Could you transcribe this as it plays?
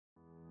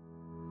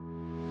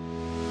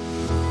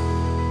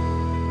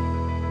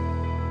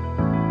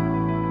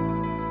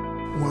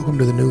Welcome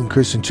to the Newland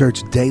Christian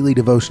Church Daily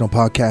Devotional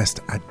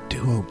Podcast. I do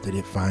hope that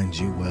it finds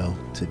you well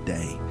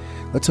today.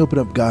 Let's open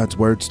up God's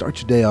Word.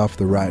 Start your day off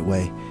the right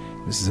way.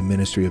 This is a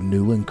ministry of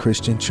Newland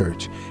Christian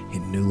Church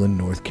in Newland,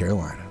 North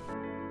Carolina.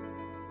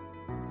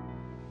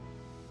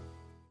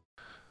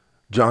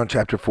 John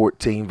chapter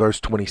 14, verse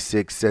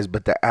 26 says,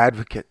 "But the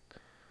Advocate,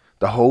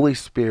 the Holy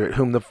Spirit,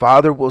 whom the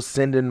Father will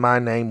send in my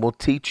name, will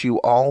teach you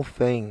all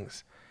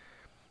things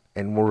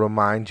and will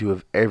remind you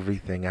of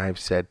everything I have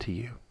said to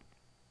you."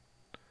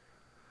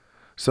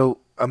 So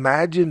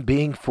imagine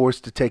being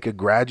forced to take a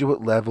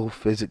graduate level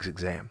physics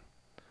exam.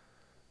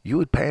 You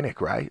would panic,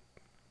 right?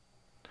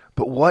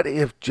 But what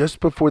if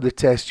just before the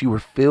test you were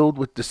filled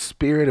with the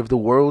spirit of the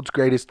world's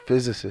greatest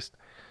physicist,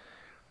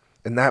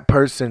 and that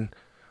person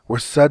were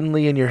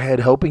suddenly in your head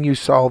helping you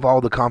solve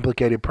all the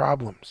complicated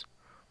problems?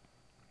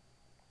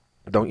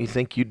 Don't you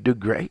think you'd do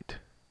great?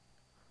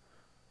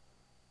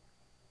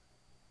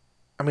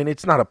 I mean,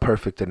 it's not a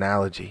perfect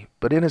analogy,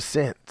 but in a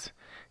sense,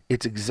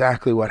 it's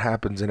exactly what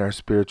happens in our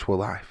spiritual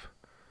life.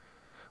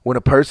 When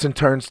a person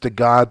turns to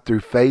God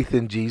through faith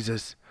in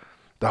Jesus,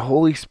 the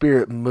Holy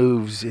Spirit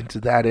moves into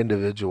that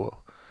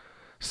individual.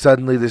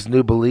 Suddenly, this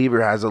new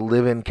believer has a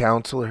live-in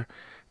counselor,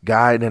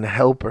 guide, and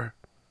helper.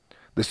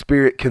 The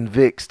Spirit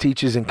convicts,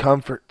 teaches, and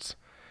comforts.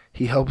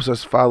 He helps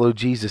us follow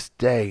Jesus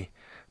day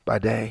by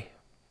day.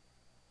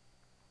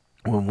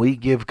 When we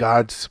give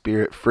God's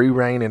Spirit free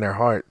rein in our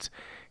hearts,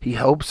 He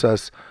helps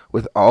us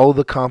with all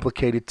the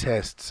complicated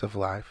tests of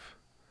life.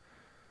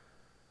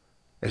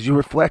 As you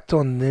reflect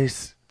on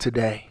this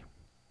today,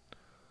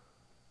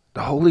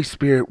 the Holy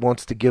Spirit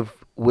wants to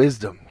give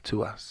wisdom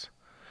to us.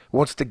 He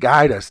wants to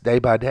guide us day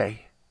by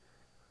day.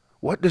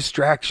 What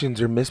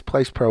distractions or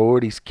misplaced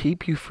priorities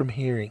keep you from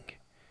hearing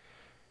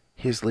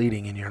His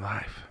leading in your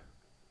life?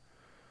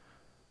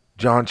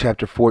 John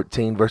chapter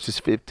 14, verses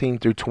 15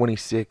 through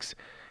 26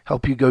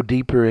 help you go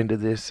deeper into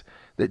this,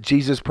 that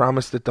Jesus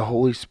promised that the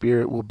Holy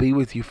Spirit will be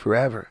with you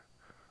forever.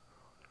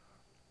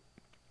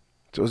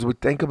 So as we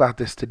think about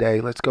this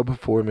today, let's go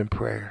before Him in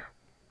prayer.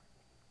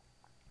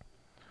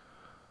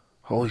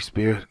 Holy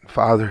Spirit,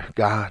 Father,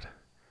 God,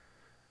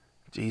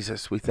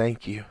 Jesus, we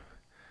thank You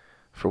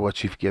for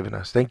what You've given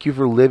us. Thank You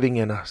for living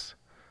in us.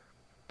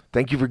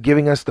 Thank You for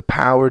giving us the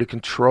power to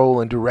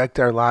control and direct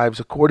our lives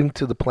according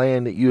to the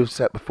plan that You have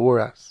set before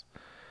us.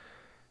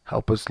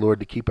 Help us, Lord,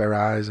 to keep our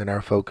eyes and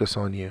our focus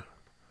on You.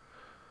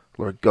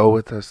 Lord, go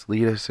with us,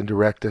 lead us, and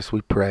direct us,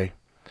 we pray.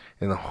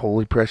 In the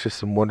holy,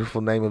 precious, and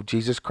wonderful name of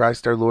Jesus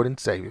Christ, our Lord and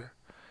Savior.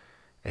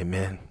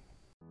 Amen.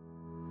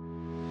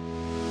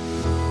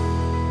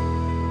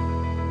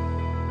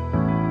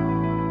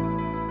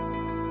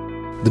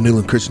 The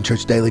Newland Christian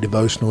Church Daily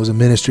Devotional is a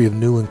ministry of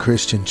Newland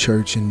Christian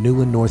Church in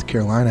Newland, North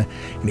Carolina.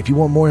 And if you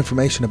want more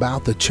information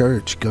about the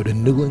church, go to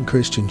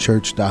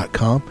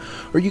newlandchristianchurch.com,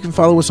 or you can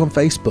follow us on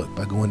Facebook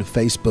by going to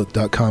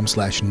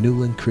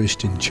facebook.com/Newland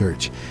Christian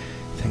Church.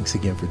 Thanks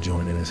again for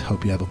joining us.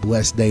 Hope you have a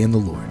blessed day in the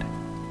Lord.